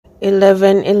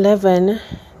11:11.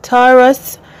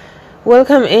 Taurus,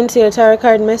 welcome into your tarot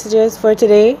card messages for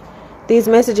today. These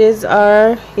messages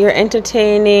are your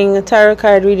entertaining tarot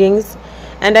card readings,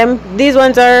 and these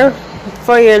ones are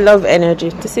for your love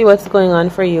energy, to see what's going on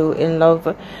for you in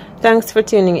love. Thanks for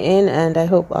tuning in, and I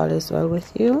hope all is well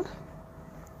with you.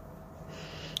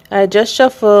 I just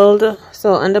shuffled,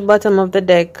 so on the bottom of the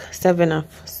deck, 7 of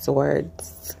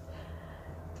Swords.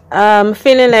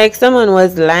 Feeling like someone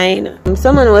was lying.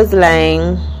 Someone was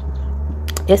lying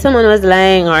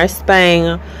or spying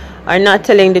or not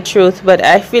telling the truth, but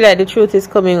I feel like the truth is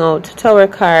coming out. Tower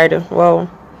card. Wow.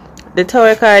 The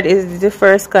Tower card is the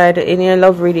first card in your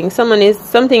love reading.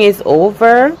 Something is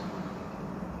over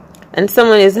and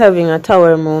someone is having a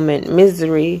tower moment.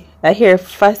 Misery. I hear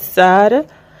facade.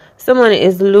 Someone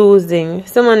is losing.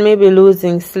 Someone may be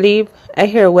losing sleep. I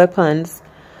hear weapons.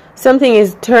 Something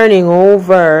is turning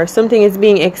over. Something is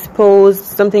being exposed.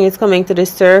 Something is coming to the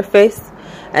surface.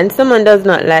 And someone does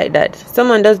not like that.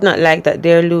 Someone does not like that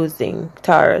they're losing,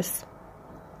 Taurus.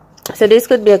 So this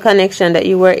could be a connection that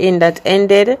you were in that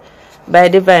ended by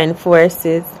divine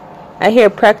forces. I hear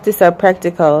practice or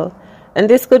practical. And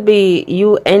this could be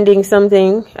you ending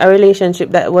something, a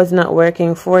relationship that was not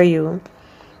working for you.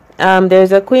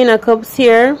 There's a Queen of Cups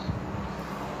here.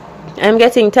 I'm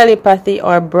getting telepathy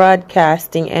or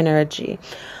broadcasting energy,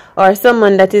 or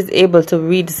someone that is able to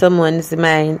read someone's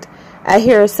mind. I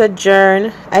hear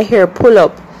sojourn. I hear pull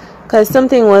up, because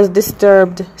something was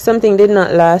disturbed. Something did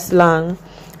not last long.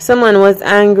 Someone was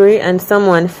angry and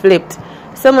someone flipped.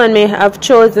 Someone may have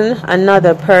chosen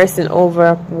another person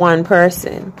over one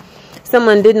person.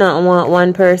 Someone did not want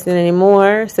one person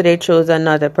anymore, so they chose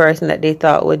another person that they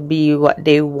thought would be what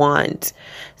they want.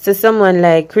 So someone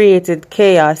like created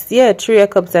chaos. Yeah, 3 of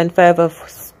Cups and 5 of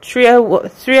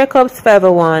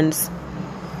Wands.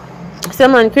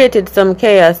 Someone created some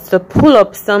chaos to pull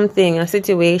up something, a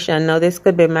situation. Now this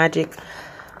could be magic.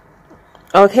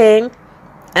 Okay?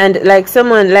 And like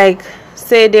someone, like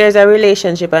say there's a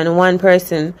relationship and one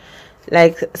person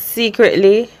like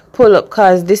secretly pull up,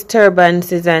 cause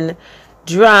disturbances and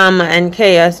drama and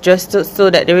chaos just so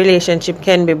that the relationship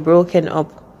can be broken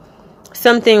up.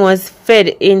 Something was fed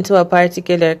into a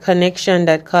particular connection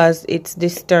that caused its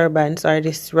disturbance or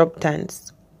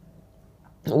disruptance.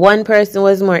 One person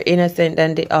was more innocent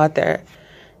than the other.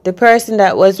 The person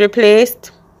that was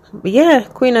replaced, yeah,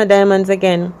 Queen of Diamonds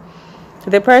again.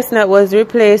 The person that was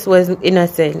replaced was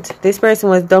innocent. This person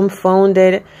was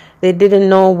dumbfounded. They didn't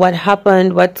know what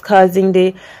happened, what's causing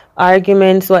the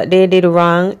arguments, what they did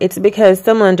wrong. It's because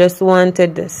someone just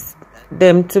wanted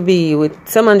them to be with,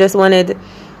 someone just wanted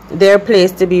their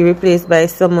place to be replaced by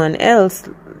someone else.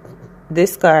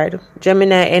 This card,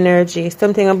 Gemini energy,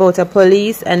 something about a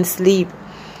police and sleep,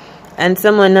 and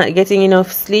someone not getting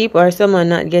enough sleep or someone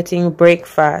not getting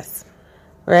breakfast,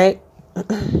 right?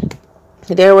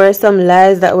 There were some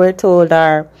lies that were told,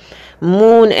 are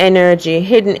moon energy,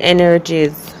 hidden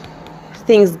energies,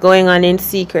 things going on in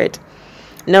secret.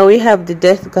 Now we have the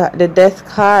death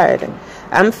card.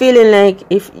 I'm feeling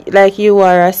like you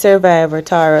are a survivor,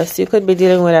 Taurus. You could be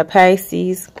dealing with a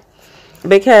Pisces,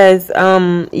 because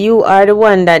you are the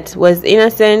one that was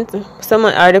innocent.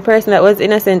 Someone, or the person that was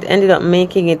innocent, ended up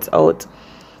making it out.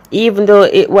 Even though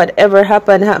whatever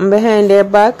happened behind their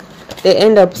back, they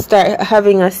end up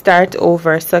having a start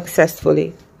over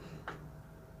successfully.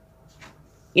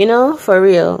 You know, for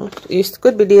real. You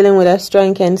could be dealing with a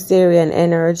strong Cancerian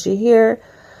energy here.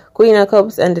 Queen of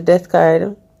Cups and the Death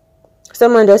card.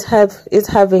 Someone just is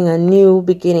having a new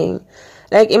beginning.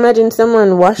 Like imagine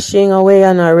someone washing away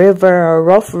on a river, a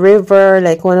rough river,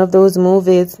 like one of those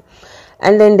movies,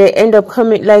 and then they end up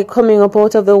coming up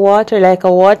out of the water like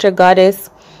a water goddess,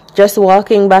 just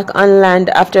walking back on land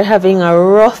after having a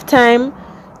rough time.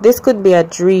 This could be a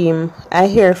dream. I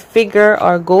hear figure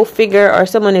or go figure, or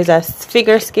someone is a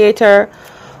figure skater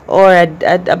or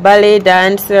a ballet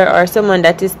dancer, or someone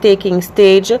that is taking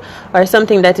stage, or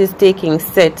something that is taking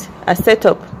a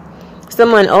setup.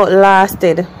 Someone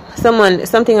outlasted.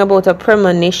 Something about a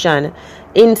premonition,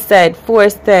 insight,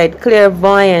 foresight,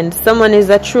 clairvoyance. Someone is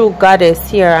a true goddess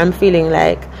here, I'm feeling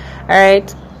like.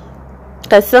 Alright?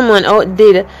 Because someone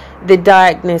outdid the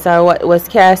darkness or what was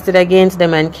casted against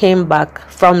them and came back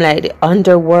from like the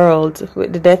underworld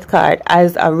with the Death card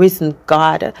as a risen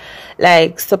god,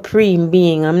 like supreme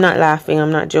being. I'm not laughing,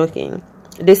 I'm not joking.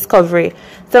 Discovery.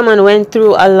 Someone went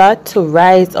through a lot to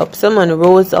rise up. Someone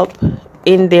rose up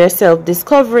in their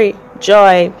self-discovery.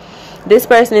 Joy. This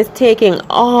person is taking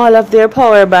all of their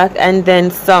power back and then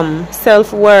some.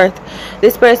 Self-worth.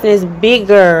 This person is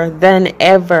bigger than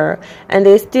ever, and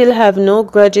they still have no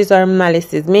grudges or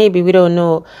malices, maybe, we don't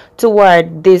know,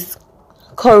 toward this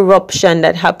corruption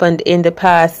that happened in the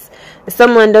past.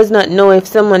 Someone does not know if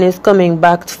someone is coming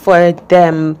back for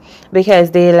them,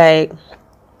 because they like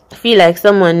feel like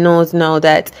someone knows now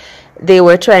that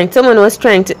someone was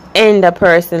trying to end a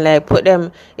person, like put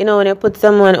them, when you put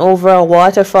someone over a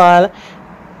waterfall,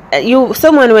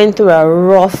 someone went through a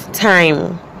rough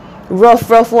time,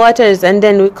 rough waters, and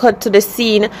then we cut to the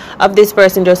scene of this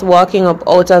person just walking up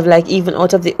out of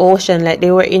the ocean, like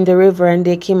they were in the river and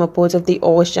they came up out of the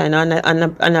ocean on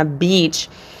a beach,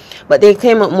 but they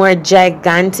came up more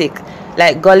gigantic,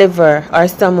 like Gulliver or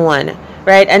someone,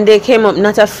 right? And they came up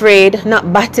not afraid,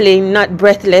 not battling, not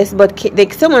breathless, but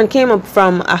someone came up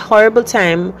from a horrible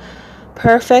time.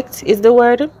 Perfect is the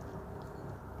word.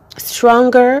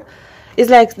 Stronger. It's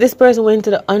like this person went to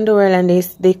the underworld and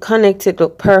they connected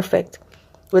with perfect,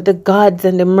 with the gods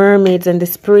and the mermaids and the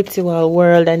spiritual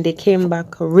world, and they came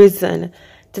back risen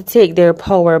to take their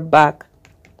power back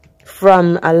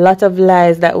from a lot of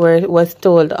lies that was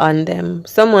told on them.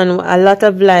 A lot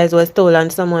of lies was told on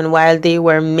someone while they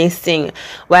were missing,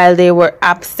 while they were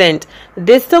absent.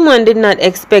 Someone did not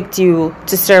expect you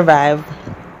to survive.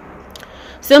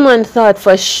 Someone thought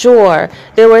for sure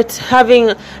they were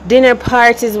having dinner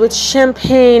parties with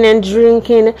champagne and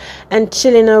drinking and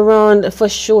chilling around. For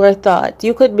sure thought.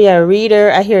 You could be a reader.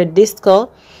 I hear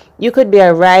disco. You could be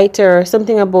a writer,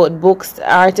 something about books,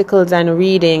 articles, and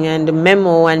reading, and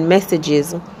memo and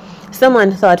messages.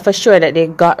 Someone thought for sure that they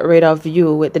got rid of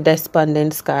you with the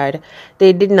despondence card.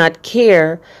 They did not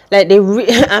care.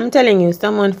 I'm telling you,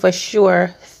 someone for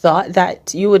sure thought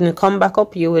that you wouldn't come back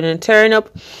up, you wouldn't turn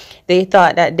up. They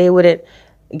thought that they wouldn't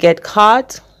get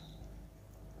caught.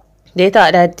 They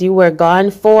thought that you were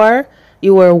gone for.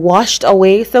 You were washed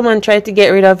away. Someone tried to get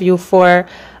rid of you for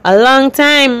a long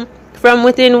time. From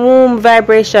within womb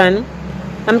vibration.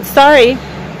 I'm sorry,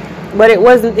 but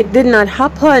it did not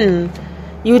happen.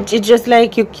 It's just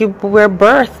like you were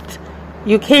birthed.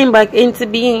 You came back into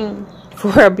being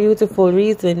for a beautiful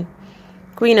reason.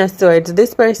 Queen of Swords.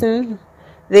 This person,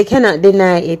 they cannot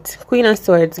deny it. Queen of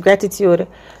Swords, gratitude.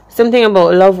 Something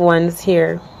about loved ones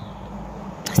here.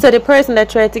 So the person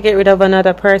that tried to get rid of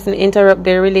another person, interrupt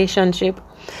their relationship,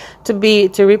 to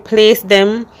replace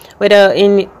them,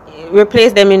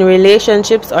 replace them in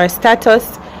relationships or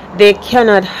status, they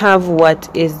cannot have what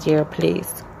is their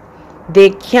place.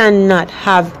 They cannot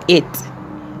have it.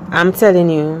 I'm telling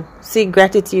you. See,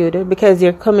 gratitude, because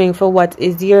you're coming for what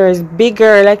is yours.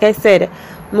 Bigger, like I said,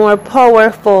 more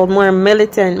powerful, more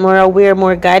militant, more aware,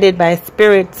 more guided by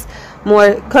spirits,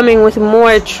 coming with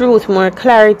more truth, more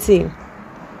clarity,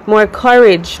 more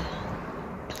courage,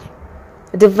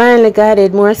 divinely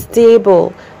guided, more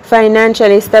stable,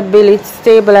 financially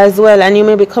stable as well. And you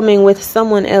may be coming with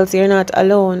someone else. You're not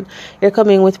alone. You're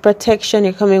coming with protection.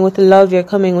 You're coming with love. You're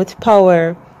coming with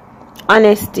power,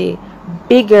 honesty,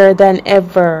 bigger than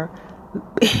ever.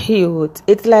 Huge.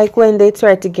 It's like when they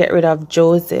tried to get rid of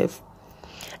Joseph,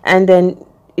 and then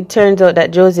it turns out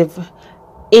that Joseph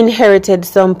inherited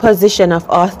some position of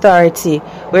authority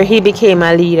where he became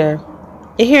a leader.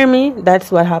 You hear me?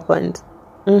 That's what happened.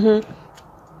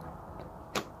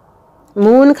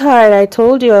 Moon card, I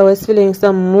told you I was feeling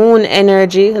some moon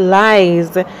energy,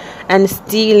 lies and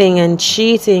stealing and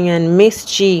cheating and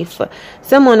mischief.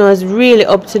 Someone was really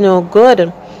up to no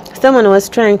good. Someone was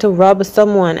trying to rob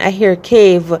someone. I hear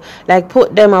cave, like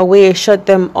put them away, shut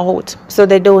them out so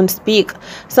they don't speak.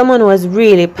 Someone was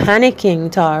really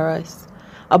panicking, Taurus,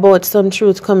 about some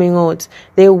truth coming out.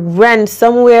 They ran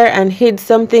somewhere and hid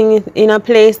something in a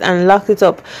place and locked it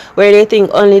up where they think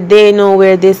only they know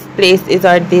where this place is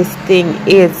or this thing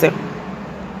is.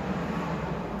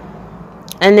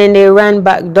 And then they ran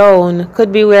back down.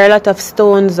 Could be where a lot of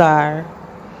stones are.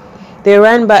 They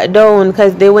ran back down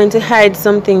because they went to hide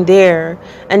something there.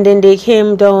 And then they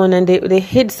came down and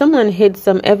someone hid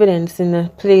some evidence in a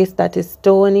place that is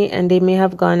stony, and they may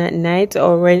have gone at night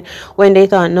or when they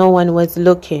thought no one was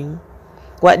looking.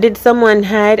 What did someone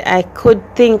hide? I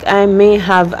could think I may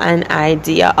have an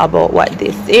idea about what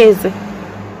this is.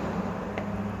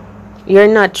 You're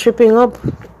not tripping up,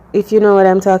 if you know what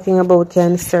I'm talking about,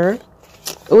 Cancer.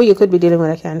 Oh, you could be dealing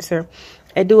with a Cancer.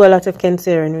 I do a lot of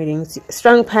Cancerian readings.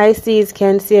 Strong Pisces,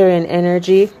 Cancerian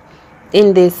energy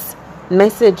in this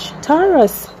message.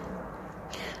 Taurus.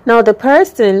 Now the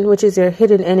person, which is your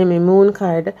hidden enemy moon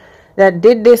card, that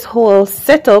did this whole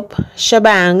setup,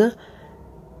 shebang,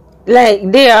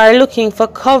 like they are looking for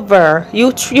cover.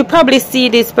 You probably see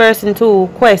this person too,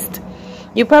 Quest.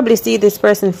 You probably see this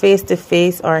person face to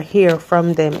face or hear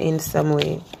from them in some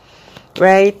way.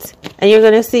 Right? And you're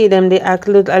going to see them, they act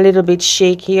a little bit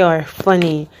shaky or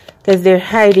funny because they're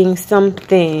hiding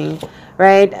something.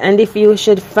 right? And if you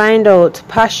should find out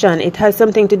passion, it has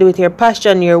something to do with your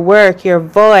passion, your work, your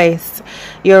voice,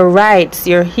 your rights,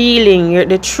 your healing,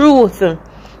 the truth,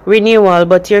 renewal.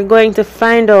 But you're going to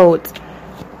find out.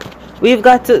 We've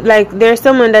got to, like, there's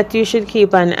someone that you should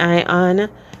keep an eye on,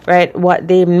 right? What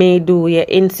they may do, your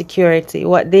insecurity,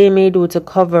 what they may do to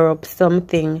cover up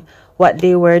something, what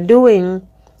they were doing,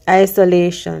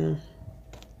 isolation.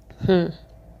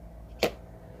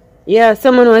 Yeah,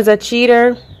 someone was a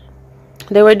cheater.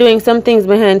 They were doing some things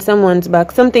behind someone's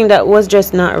back, something that was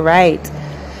just not right.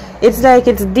 It's like,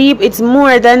 it's deep, it's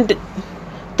more than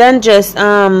just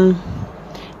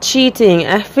cheating.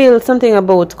 I feel something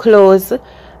about clothes.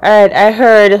 Alright, I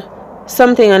heard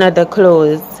something under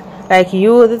clothes, like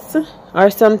youths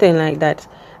or something like that.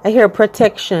 I hear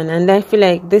protection, and I feel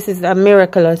like this is a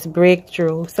miraculous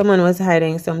breakthrough. Someone was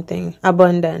hiding something,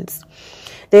 abundance.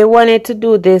 They wanted to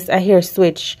do this, I hear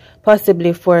switch,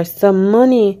 possibly for some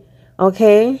money,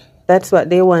 okay? That's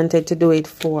what they wanted to do it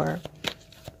for.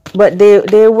 But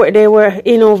they were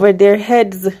in over their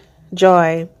heads,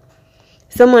 Joy.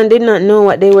 Someone did not know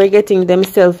what they were getting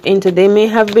themselves into. They may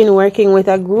have been working with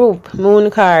a group, moon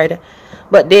card,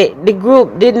 but the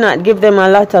group did not give them a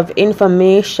lot of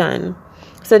information.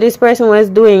 So this person was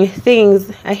doing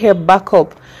things, I hear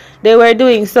backup. They were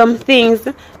doing some things,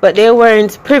 but they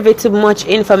weren't privy to much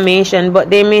information, but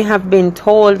they may have been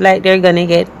told like they're going to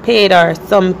get paid or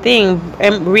something,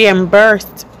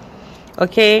 reimbursed,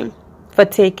 okay, for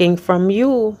taking from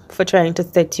you, for trying to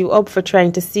set you up, for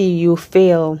trying to see you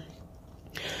fail.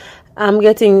 I'm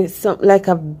getting some, like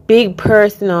a big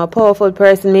person or a powerful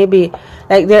person, maybe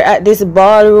like they're at this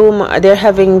ballroom, they're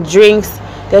having drinks,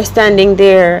 they're standing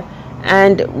there,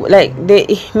 and like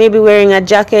they maybe wearing a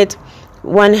jacket,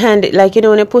 one hand, like, you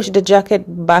know, when you push the jacket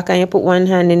back and you put one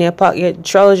hand in your pocket, your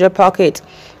trouser pocket,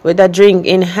 with a drink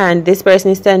in hand. This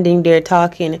person is standing there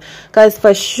talking, because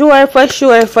for sure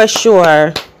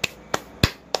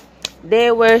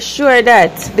they were sure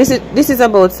that this is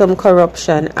about some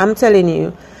corruption. I'm telling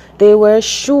you, they were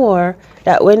sure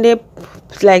that when they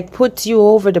like put you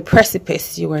over the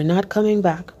precipice, you were not coming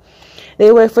back.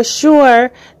 They were for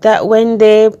sure that when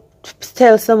they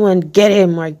tell someone get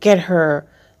him or get her,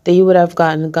 that you would have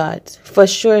gotten God. For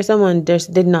sure, someone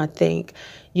just did not think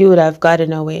you would have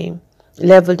gotten away,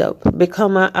 leveled up,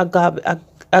 become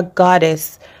a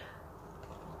goddess,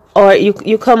 or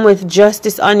you come with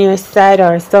justice on your side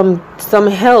or some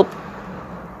help.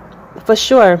 For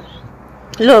sure.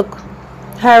 Look,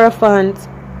 Hierophant.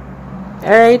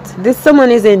 Alright, this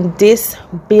someone is in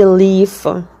disbelief.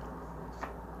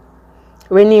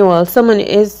 Renewal. Someone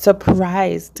is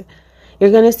surprised. You're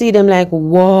going to see them like,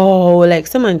 whoa, like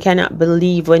someone cannot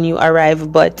believe when you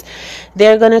arrive, but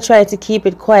they're going to try to keep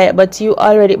it quiet. But you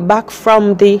already back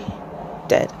from the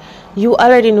dead. You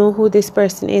already know who this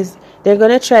person is. They're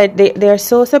going to try, they're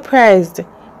so surprised,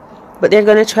 but they're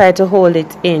going to try to hold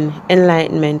it in.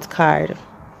 Enlightenment card.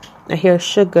 I hear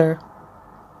sugar.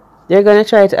 They're going to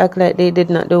try to act like they did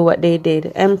not do what they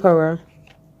did. Emperor.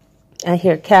 I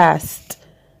hear cast.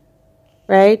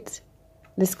 Right?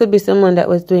 This could be someone that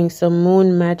was doing some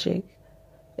moon magic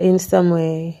in some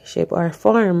way, shape, or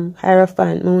form.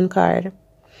 Hierophant, moon card.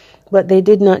 But they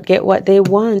did not get what they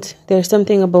want. There's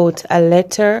something about a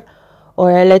letter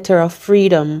or a letter of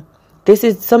freedom. This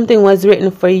is something was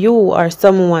written for you or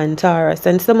someone, Taurus,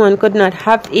 and someone could not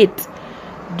have it.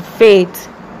 Fate.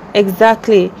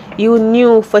 Exactly. You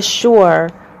knew for sure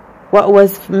what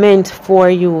was meant for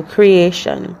you,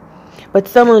 creation. But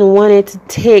someone wanted to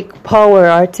take power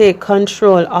or take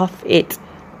control of it.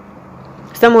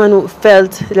 Someone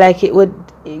felt like it would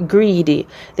greedy.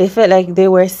 They felt like they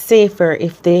were safer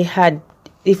if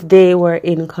they were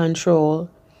in control.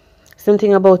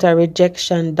 Something about a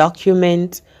rejection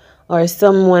document, or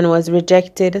someone was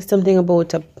rejected. Something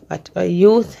about a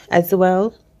youth as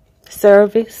well.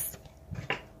 Service.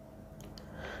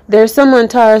 There's someone,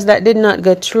 Taurus, that did not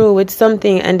get through with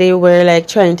something and they were like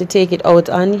trying to take it out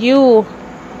on you.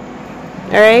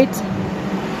 Alright?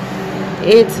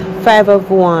 It's 5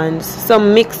 of Wands.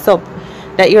 Some mix up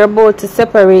that you're about to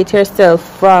separate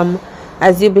yourself from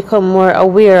as you become more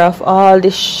aware of all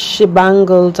the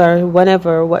shebangles or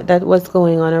whatever that was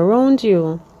going on around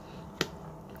you.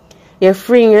 You're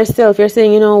freeing yourself. You're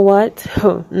saying, you know what?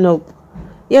 Nope.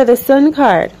 Yeah, the Sun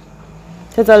card.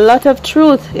 There's a lot of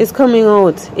truth is coming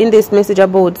out in this message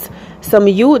about some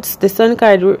youths. The Sun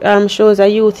card shows a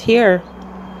youth here.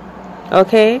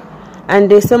 Okay?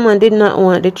 And someone did not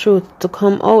want the truth to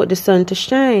come out, the sun to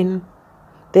shine.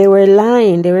 They were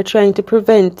lying. They were trying to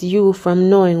prevent you from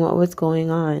knowing what was going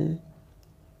on.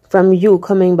 From you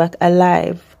coming back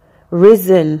alive,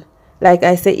 risen, like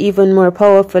I say, even more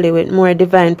powerfully with more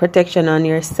divine protection on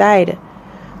your side.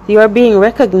 You are being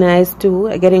recognized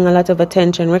too, getting a lot of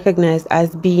attention, recognized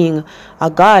as being a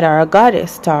god or a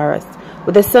goddess, Taurus.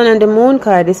 With the sun and the moon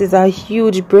card, this is a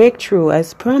huge breakthrough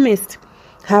as promised.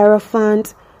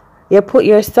 Hierophant,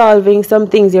 you're solving some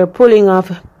things, you're pulling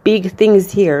off big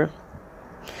things here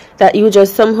that you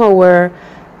just somehow were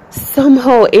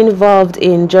involved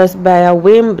in just by a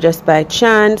whim, just by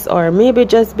chance, or maybe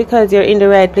just because you're in the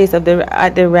right place at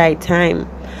the right time.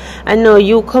 And now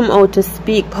you come out to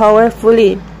speak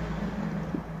powerfully.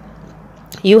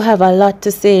 You have a lot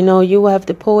to say now. You have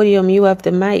the podium, you have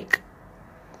the mic,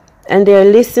 and they're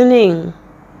listening.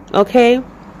 Okay,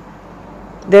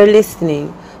 they're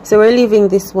listening. So we're leaving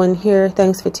this one here.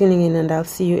 Thanks for tuning in, and I'll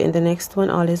see you in the next one.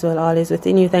 All is well, all is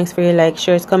within you. Thanks for your likes,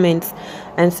 shares, comments,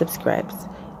 and subscribes.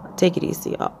 Take it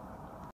easy, y'all.